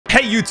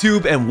Hey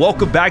YouTube, and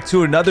welcome back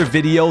to another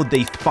video.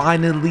 They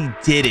finally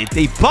did it.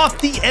 They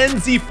buffed the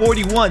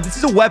NZ41. This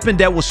is a weapon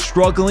that was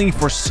struggling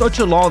for such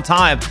a long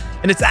time,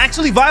 and it's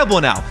actually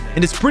viable now,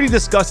 and it's pretty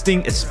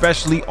disgusting,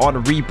 especially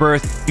on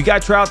Rebirth. You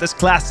gotta try out this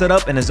class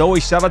setup, and as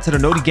always, shout out to the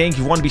Noti Gang. If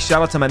you want to be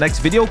shout out to my next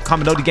video,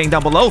 comment Noti Gang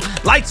down below.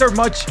 Likes are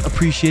much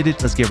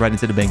appreciated. Let's get right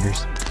into the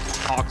bangers.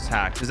 Ox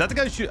hack. Is that the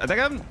guy shoot? Is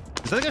that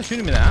the guy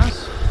shooting me in the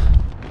ass?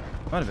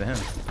 Might have been him.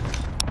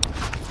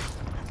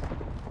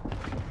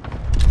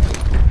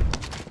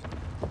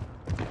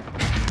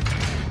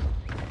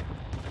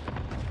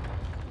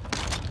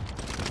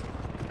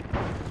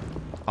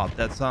 Oh,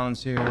 dead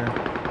silence here.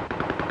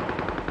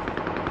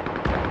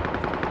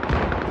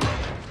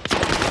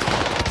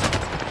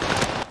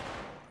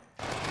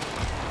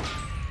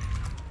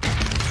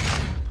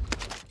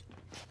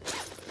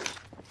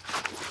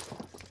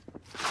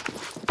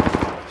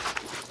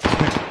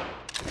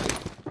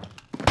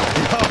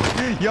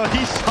 Yo,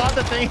 he shot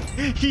the thing.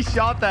 He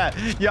shot that.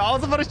 Yeah, I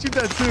was about to shoot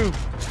that too.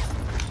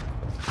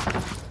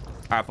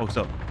 All right, folks,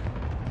 up.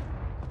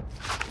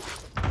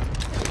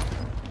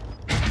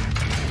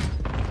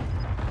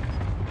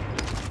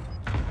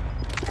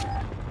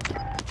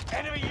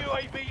 Enemy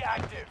UAV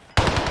active.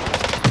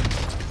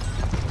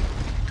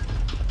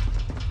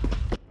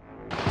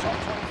 Top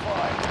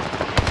 25.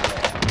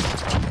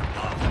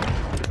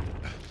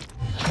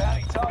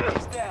 Bounty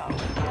target's down.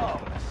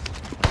 Marvelous.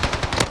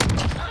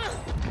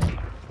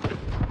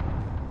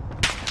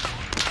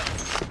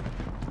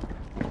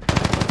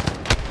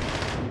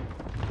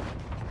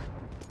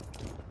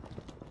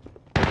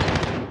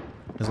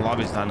 This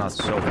lobby's not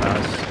so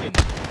fast.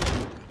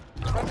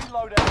 Friendly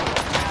loadout.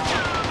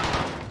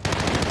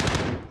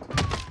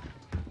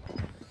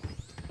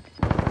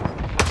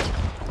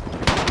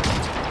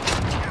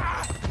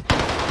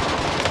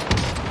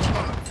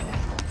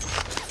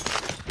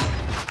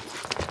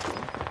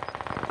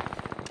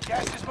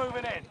 Gas is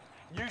moving in.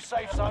 New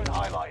safe zone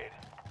highlighted.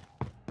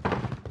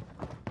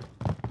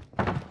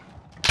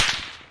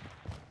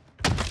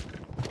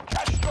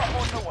 Cash drop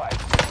on the way.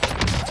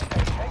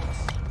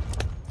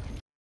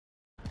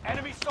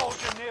 Enemy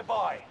soldier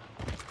nearby.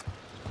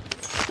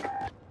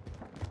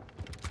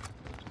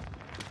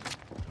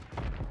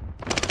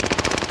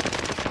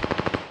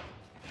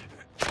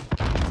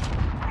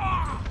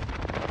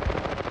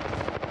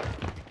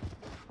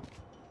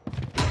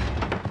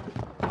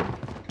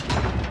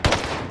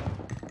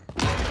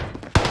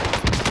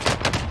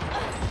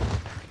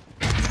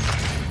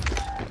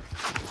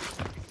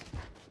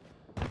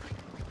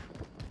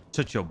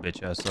 Shut your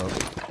bitch ass up.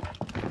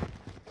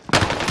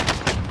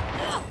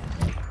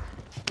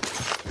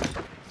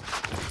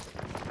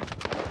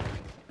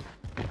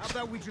 How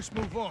about we just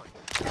move on?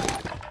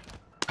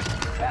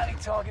 Bounty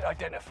target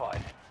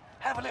identified.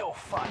 Have a little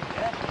fun,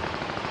 yeah?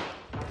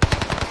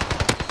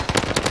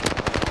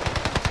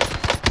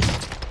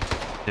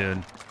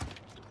 Dude.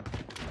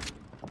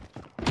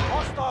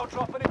 Hostile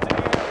dropping into the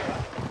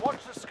area.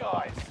 Watch the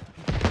skies.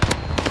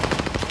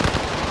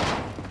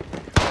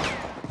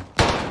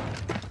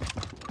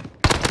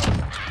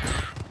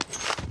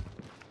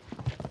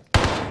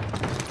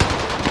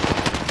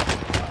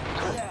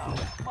 Down.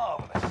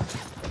 Marvelous.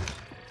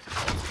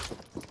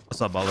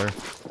 What's up, Butler?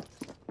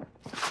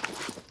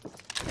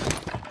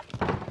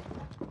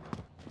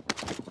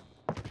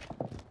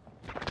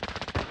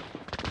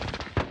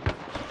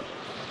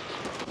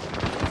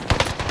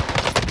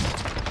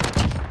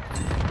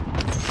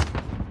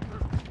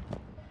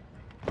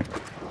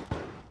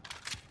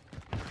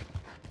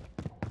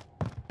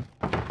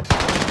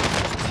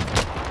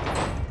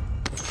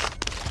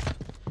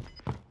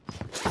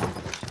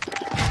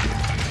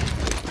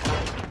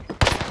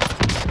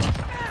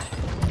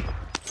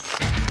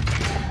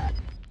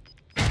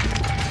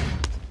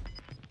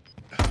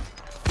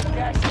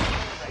 Gas is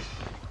moving.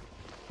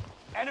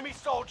 Enemy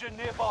soldier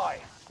nearby.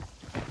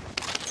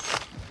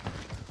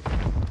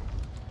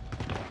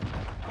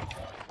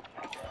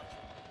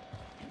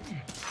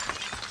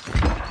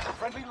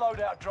 Friendly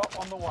loadout drop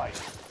on the way.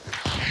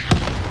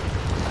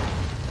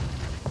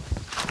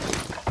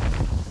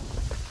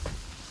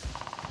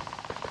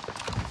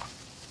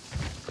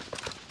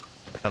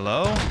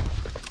 Hello?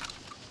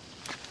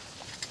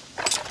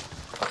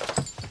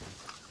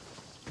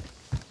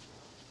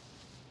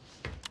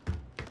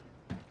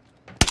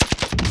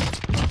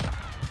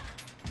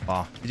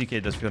 Wow,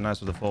 DK does feel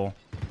nice with the full.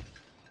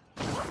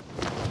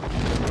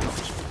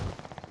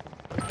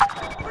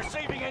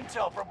 Receiving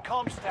intel from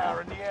comms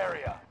tower in the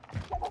area.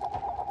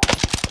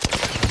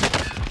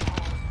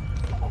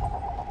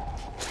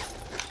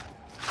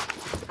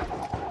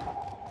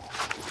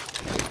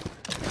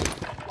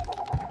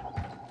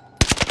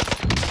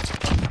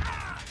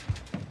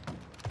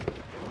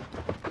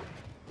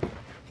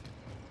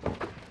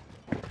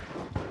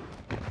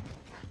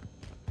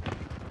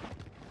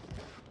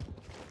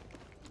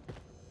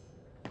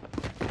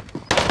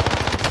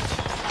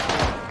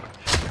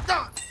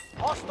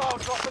 Hostile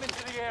dropping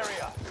into the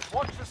area.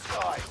 Watch the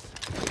skies.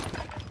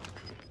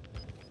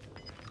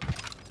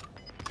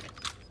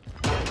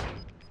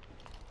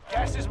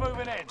 Gas is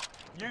moving in.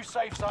 New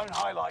safe zone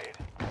highlighted.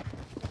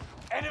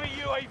 Enemy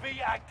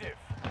UAV active.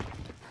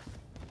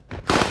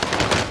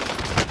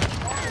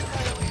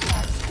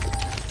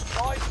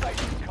 Fire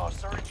station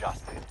costs are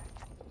adjusted.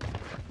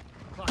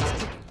 Clock's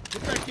ticking.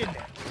 Get back in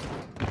there.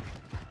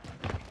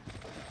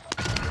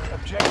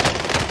 Objective.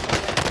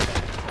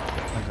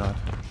 Oh my god.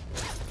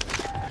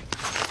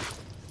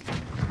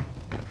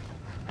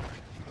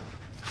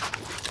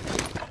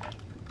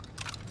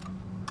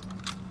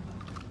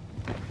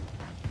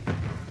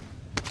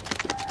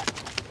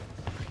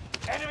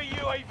 Enemy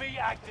UAV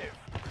active.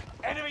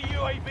 Enemy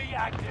UAV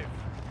active.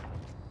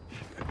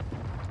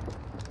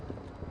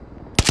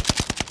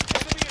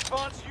 Enemy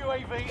advanced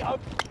UAV up.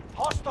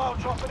 Hostile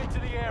dropping into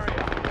the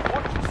area.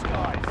 Watch the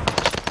skies.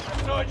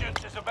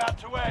 Resurgence is about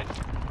to end.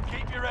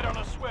 Keep your head on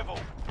a swivel.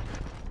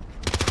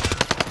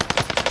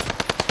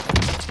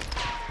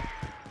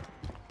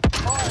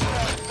 Fire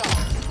sales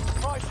done.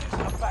 Prices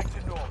are back to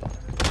normal.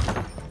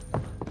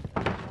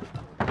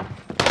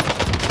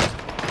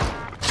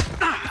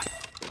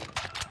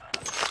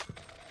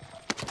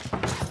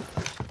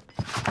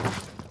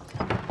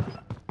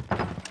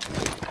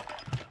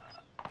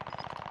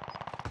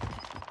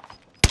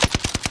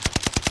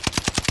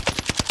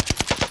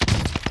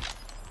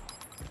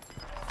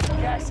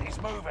 Gas is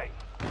moving.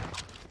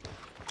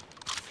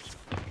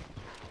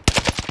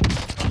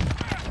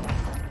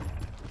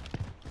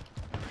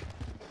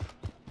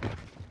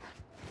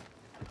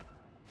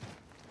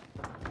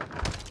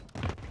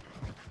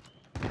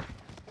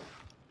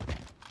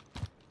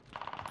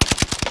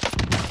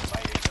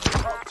 Made it to the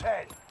top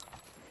 10.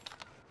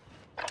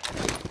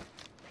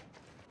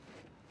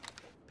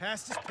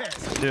 Past is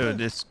past. Dude,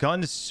 this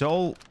gun is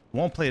so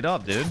won't play it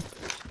up, dude.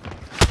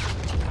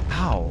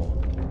 Ow.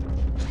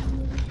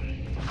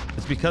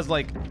 It's because,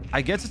 like,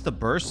 I guess it's the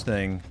burst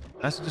thing.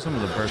 I have to do some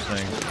of the burst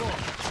thing.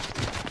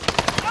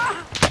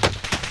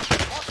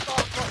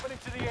 Hostile dropping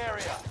into the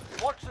area.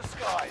 Watch the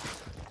skies.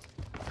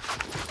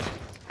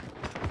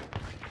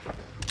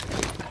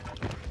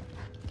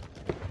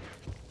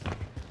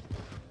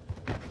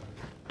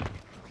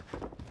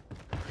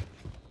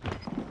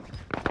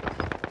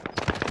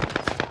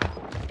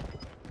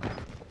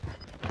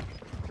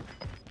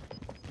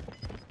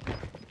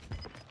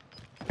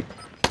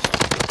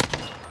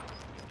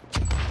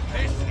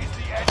 This is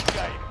the end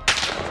game.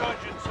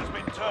 Resurgence has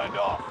been turned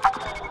off.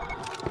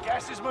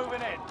 Gas is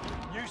moving in.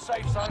 New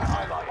safe zone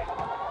highlighted.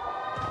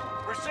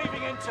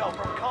 Receiving intel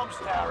from comms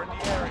tower in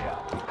the area.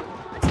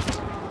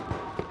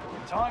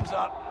 Time's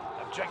up.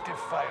 Objective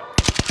failed.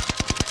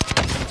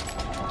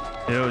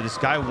 Dude, this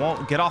guy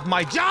won't get off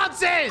my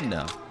Johnson!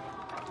 How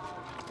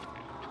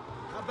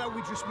about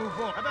we just move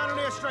on? How about an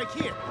airstrike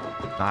here?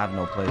 I have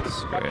no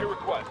plates. Got your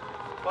request.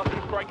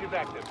 Cluster strike is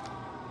active.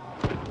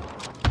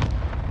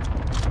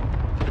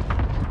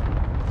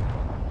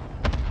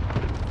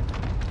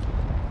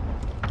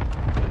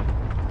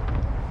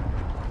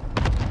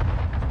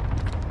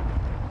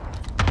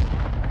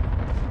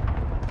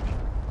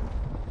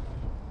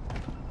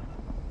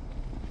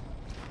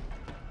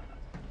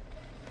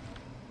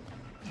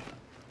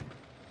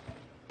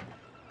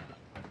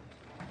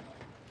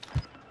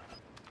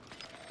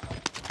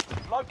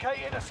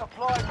 Located a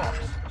supply box.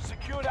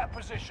 Secure that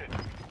position.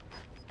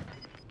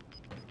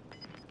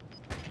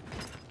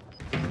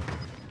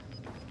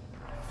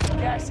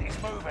 Gas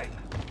is moving.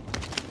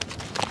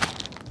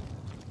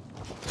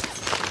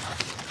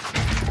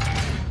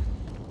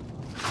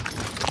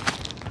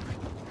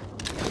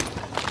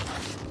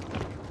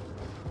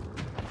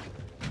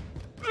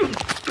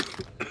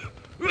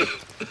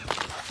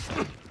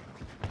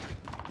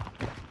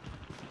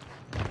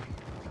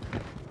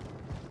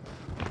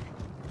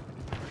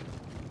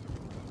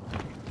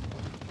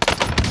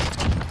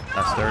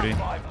 That's 30.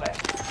 5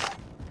 left.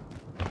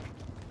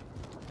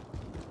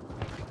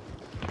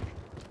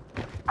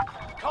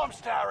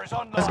 Comms tower is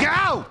online. Let's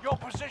go! Your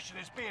position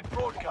is being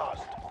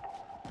broadcast.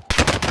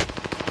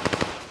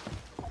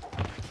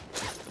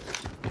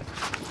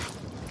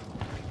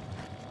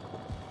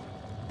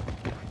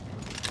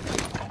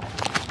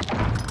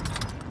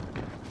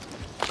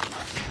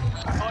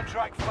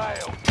 Contract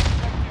failed.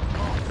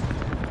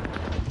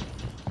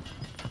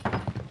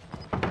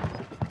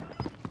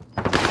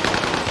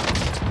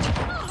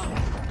 Effective loss.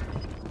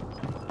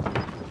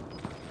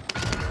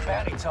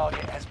 Bounty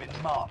target has been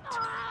marked.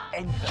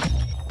 Enter.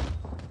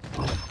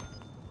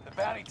 The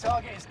bounty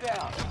target is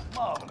down.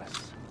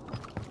 Marvelous.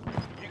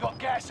 You got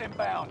gas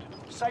inbound.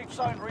 Safe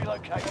zone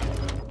relocated.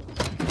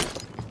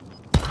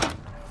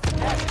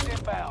 Gas is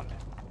inbound.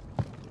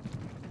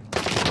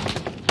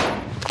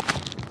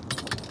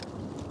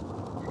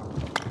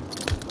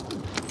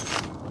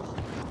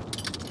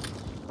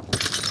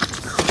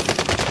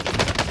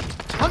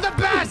 I'm the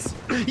best!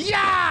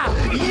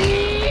 Yeah!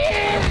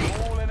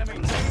 Yeah! All enemy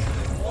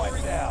teams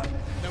wiped out.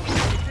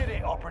 You did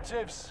it,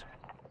 operatives.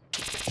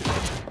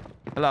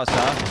 Hello,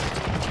 sir.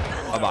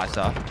 Bye-bye,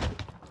 sir.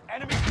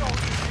 Enemy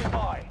soldiers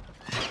nearby.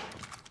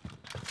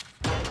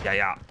 Yeah,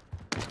 yeah.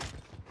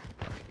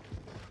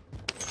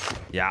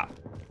 Yeah.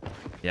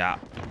 Yeah.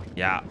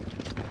 Yeah.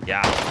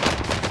 Yeah.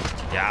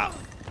 Yeah.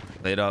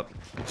 Laid up.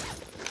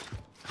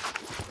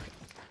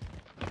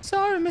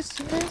 Sorry,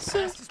 Mr. Past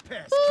is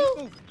past. Keep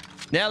moving.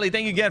 Nelly,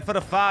 thank you again for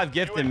the 5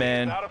 gifted, UAV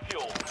man. is out of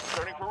fuel.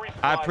 Turning for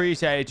resupply. I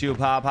appreciate you,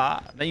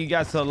 Papa. Thank you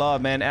guys for the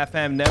love, man.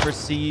 FM never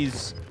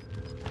cease.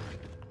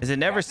 Is it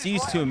never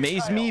cease to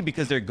amaze me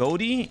because they're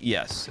goatee?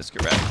 Yes, that's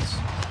correct.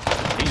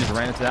 He just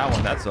ran into that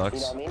one. That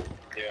sucks. You know what I mean?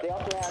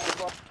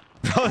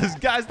 Yeah. Bro, this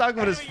guy's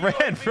talking with his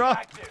friend, bro.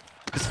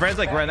 His friend's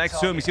like right next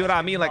to him. You see what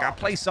I mean? Like, I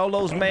play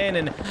solos, man,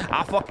 and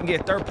I fucking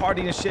get third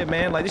party and shit,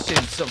 man. Like, this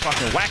shit's so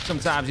fucking whack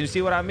sometimes. You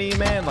see what I mean,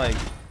 man? Like,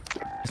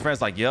 his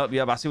friend's like, yep,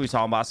 I see what you're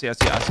talking about. I see it.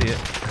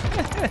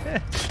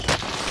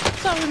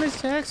 Sorry,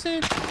 Miss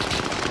Jackson.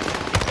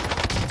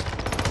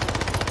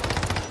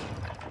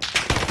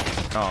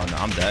 Oh, no,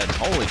 I'm dead.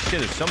 Holy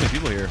shit, there's so many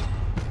people here.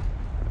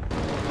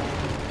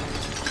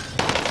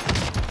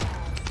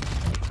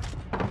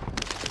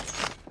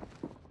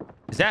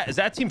 Is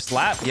that team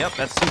slap? Yep,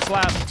 that's team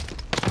slap.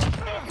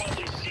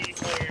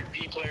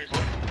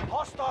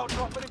 Hostile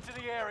dropping into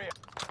the area.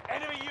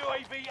 Enemy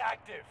UAV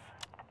active.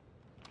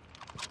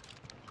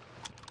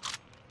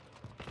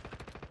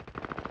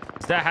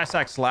 It's that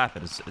hashtag slap.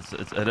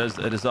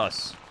 It is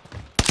us.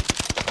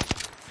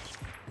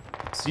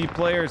 C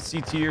player,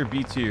 C tier,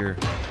 B tier.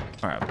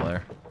 All right,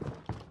 player.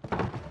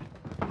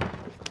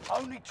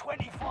 Only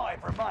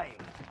 25 remain.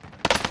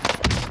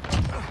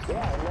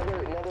 Yeah,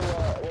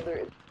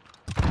 another.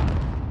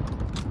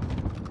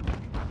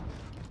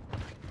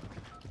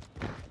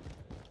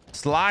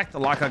 Slacked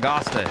like a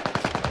gaste.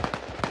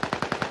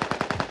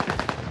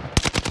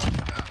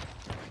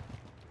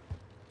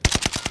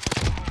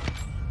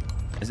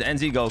 His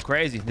NZ go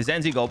crazy. His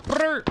NZ go.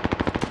 Brrr.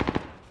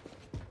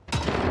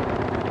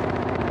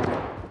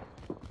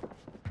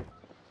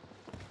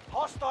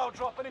 Hostile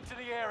dropping into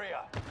the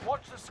area.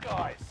 Watch the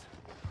skies.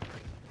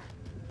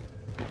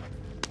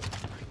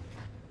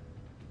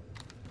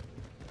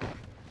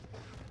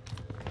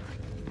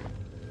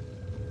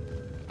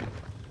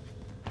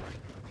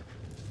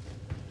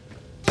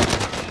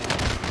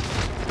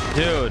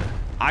 Dude,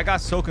 I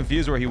got so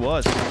confused where he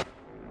was.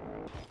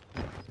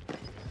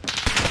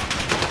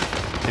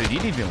 Dude, you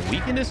didn't even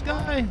weaken this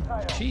guy?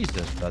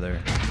 Jesus, brother.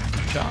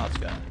 Shots,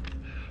 guy.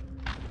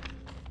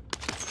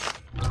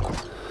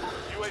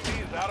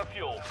 UAV is out of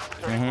fuel.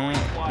 Turning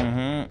for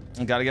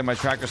resupply. Gotta get my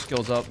tracker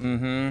skills up.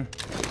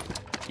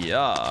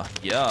 Yeah.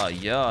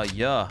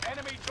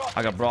 Enemy dropping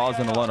I got bras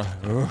in the line.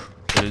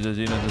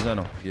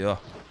 Yeah.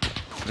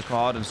 The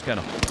card and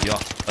scanner. Yeah.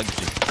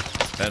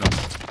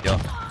 Yeah.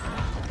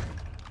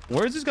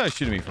 Where's this guy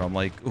shooting me from?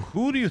 Like,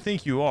 who do you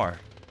think you are?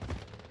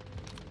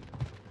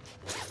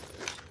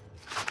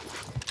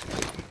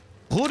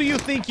 Who do you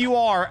think you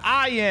are?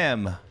 I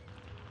am.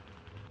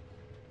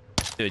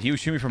 Dude, he was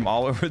shooting me from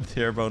all over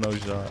there, bro. No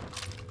shot.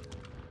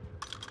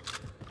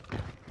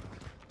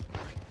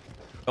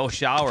 Oh,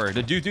 shower.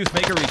 Did Deuce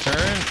make a return?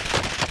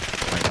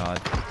 Oh my god.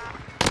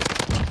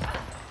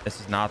 This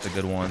is not the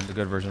good one. The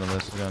good version of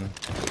this gun.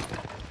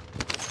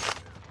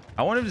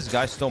 I wonder if this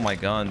guy stole my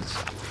guns.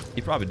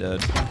 He probably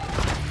did.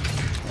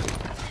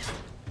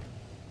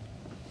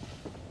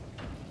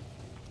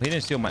 He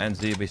didn't steal my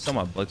NZ, but he stole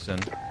my Blitzen.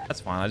 That's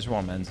fine. I just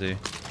want my NZ.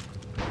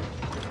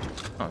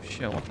 Oh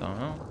shit! What the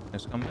hell?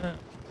 Just come in.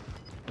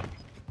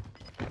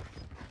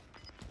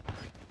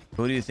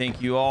 Who do you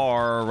think you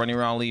are? Running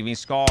around leaving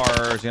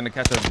scars. You're gonna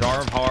catch a jar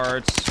of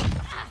hearts.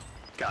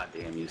 God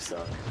damn, you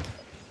suck.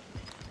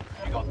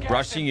 You got gas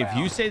Rushing. If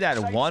you inbound. say that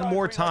Safe one zone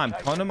more time,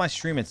 relocation. come to my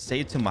stream and say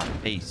it to my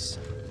face,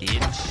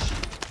 bitch.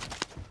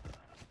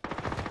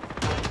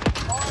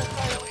 Fire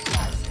sale is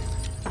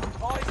active.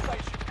 Buy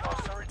station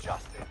costs are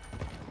adjusted.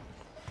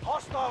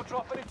 Hostile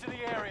dropping into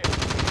the area.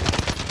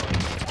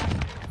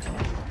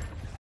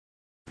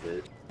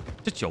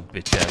 Shut your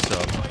bitch ass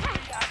up.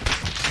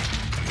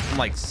 I'm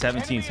like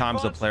 17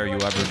 times the player you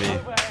ever be.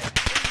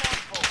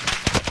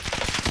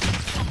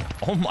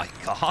 Oh my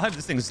god,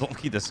 this thing's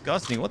low-key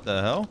disgusting. What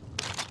the hell?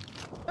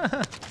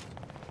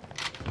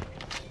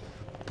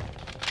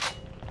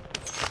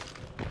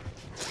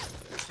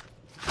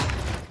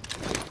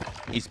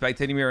 He's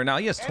spectating me right now.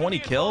 He has 20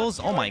 kills.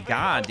 Oh my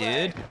god,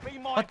 dude.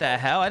 What the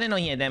hell? I didn't know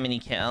he had that many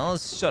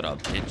kills. Shut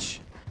up, bitch.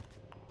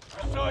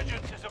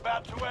 Resurgence is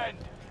about to end.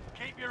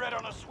 Keep your head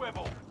on a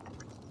swivel.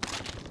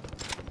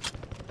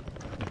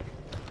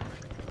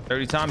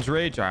 30 times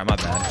rage. All right, my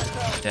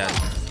bad. Yeah.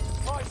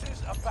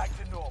 Prices are back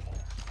to normal.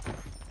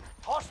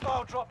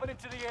 Hostile dropping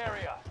into the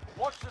area.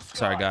 Watch the skies.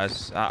 Sorry,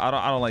 guys. I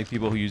don't like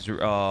people who use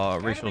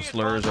racial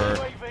slurs or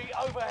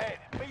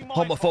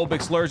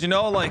homophobic slurs. You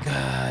know, like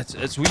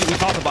we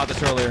talked about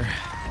this earlier.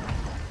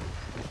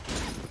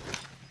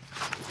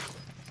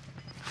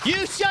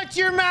 You shut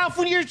your mouth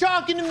when you're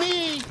talking to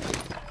me.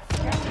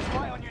 Gas is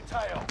right on your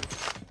tail.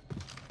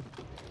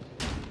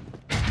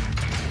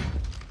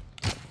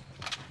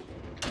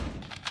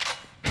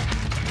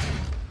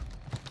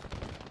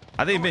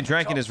 I think Ben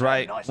Drankin is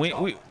right.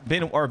 We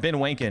been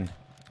wanking.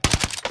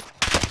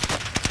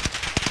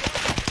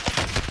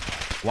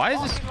 Why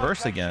is this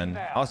first again?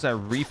 Also, I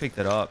re-picked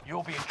it up.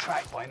 You're being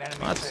tracked by an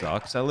enemy That team.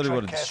 sucks. I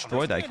literally would Tread have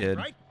carefully. destroyed that kid.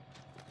 Right?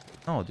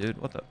 Oh,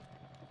 dude, what the?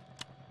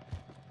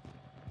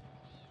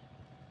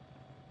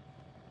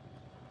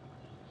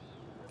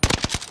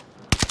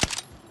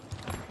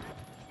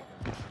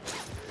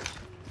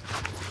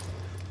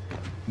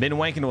 Min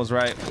Wankin was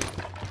right.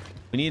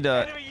 We need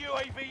a Enemy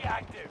UAV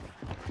active.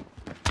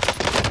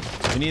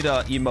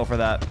 emo for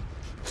that.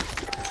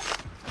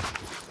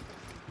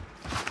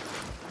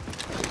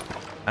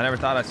 I never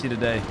thought I'd see the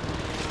day.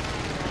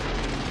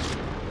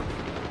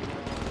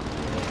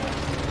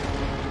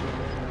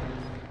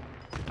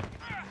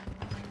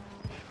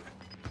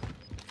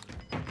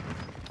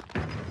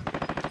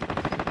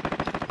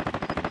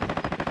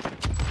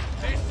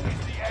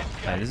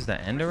 This is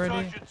the end already?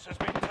 Resurgence has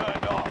been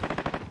turned off.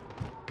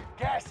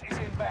 Gas is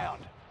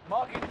inbound.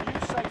 Marking new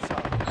safe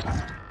zone.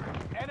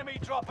 Enemy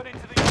dropping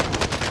into the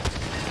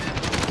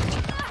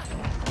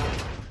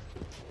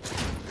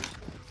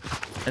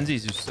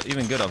NZ's just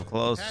even good up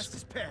close. Past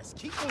is past.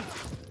 Keep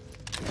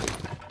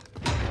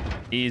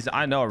moving.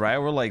 I know, right?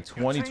 We're like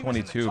Your team is in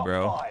the 2022, top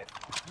bro. 5.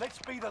 Let's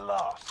be the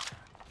last.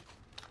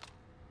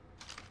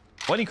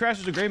 Wedding Crash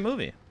was a great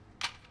movie.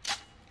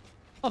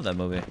 Love that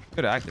movie.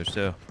 Good actors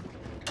too.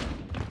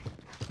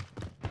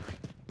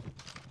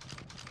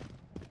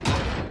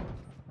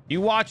 You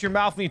watch your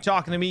mouth when you're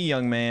talking to me,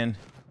 young man.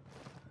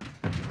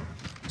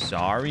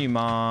 Sorry,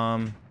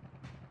 Mom.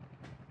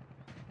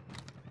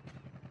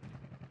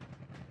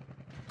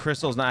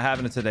 Crystal's not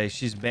having it today.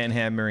 She's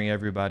banhammering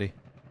everybody.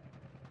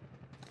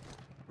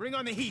 Bring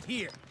on the heat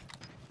here.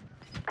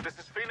 This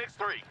is Phoenix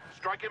 3.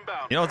 Strike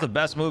inbound. You know what's the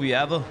best movie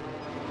ever?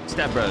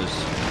 Step Bros.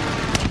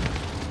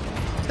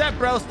 Step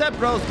Bros, Step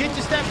Bros. Get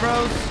your Step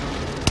Bros.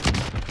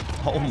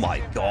 Oh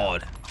my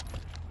God.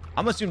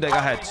 I'm assuming that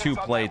guy had 2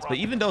 plates, but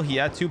even though he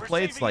had 2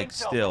 plates, like,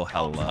 still,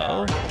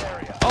 hello?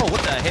 Oh,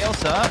 what the hell,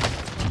 sir?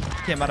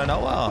 Came out of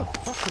nowhere. What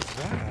the fuck is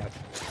that?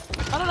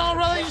 I don't know,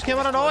 brother. You just came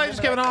out of nowhere. You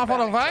just came out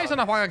of the face,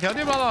 and I fucking killed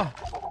you, brother.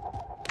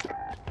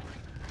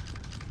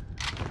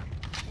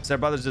 Step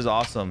Brothers is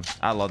awesome.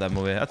 I love that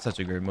movie. That's such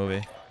a great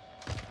movie.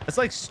 It's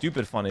like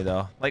stupid funny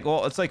though. Like,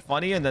 well, it's like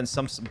funny, and then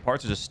some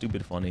parts are just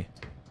stupid funny.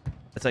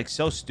 It's like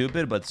so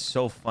stupid, but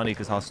so funny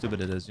because how stupid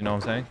it is. You know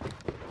what I'm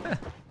saying?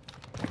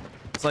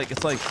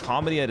 It's like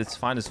comedy at its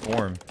finest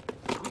form.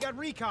 We got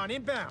recon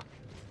inbound.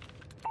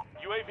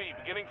 UAV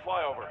beginning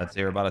flyover. Let's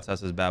see. We're about to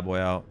test this bad boy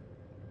out.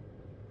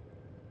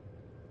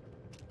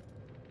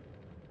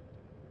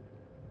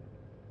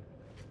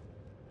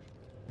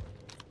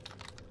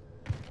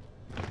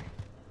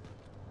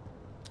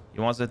 He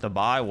wants it to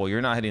buy. Well,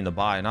 you're not hitting the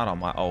buy. Not on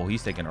my. Oh,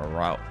 he's taking a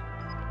route.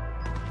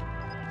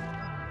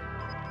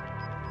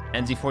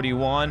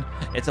 NZ41.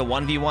 It's a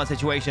 1v1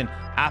 situation.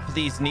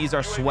 Apathy's knees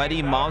are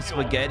sweaty. Mom's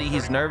spaghetti.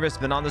 He's nervous,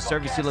 but on the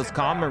surface he looks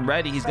calm and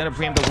ready. He's gonna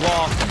preempt the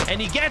wall, and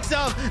he gets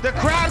them. The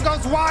crowd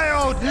goes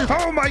wild.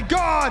 Oh my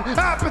God!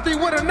 Apathy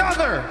with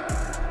another.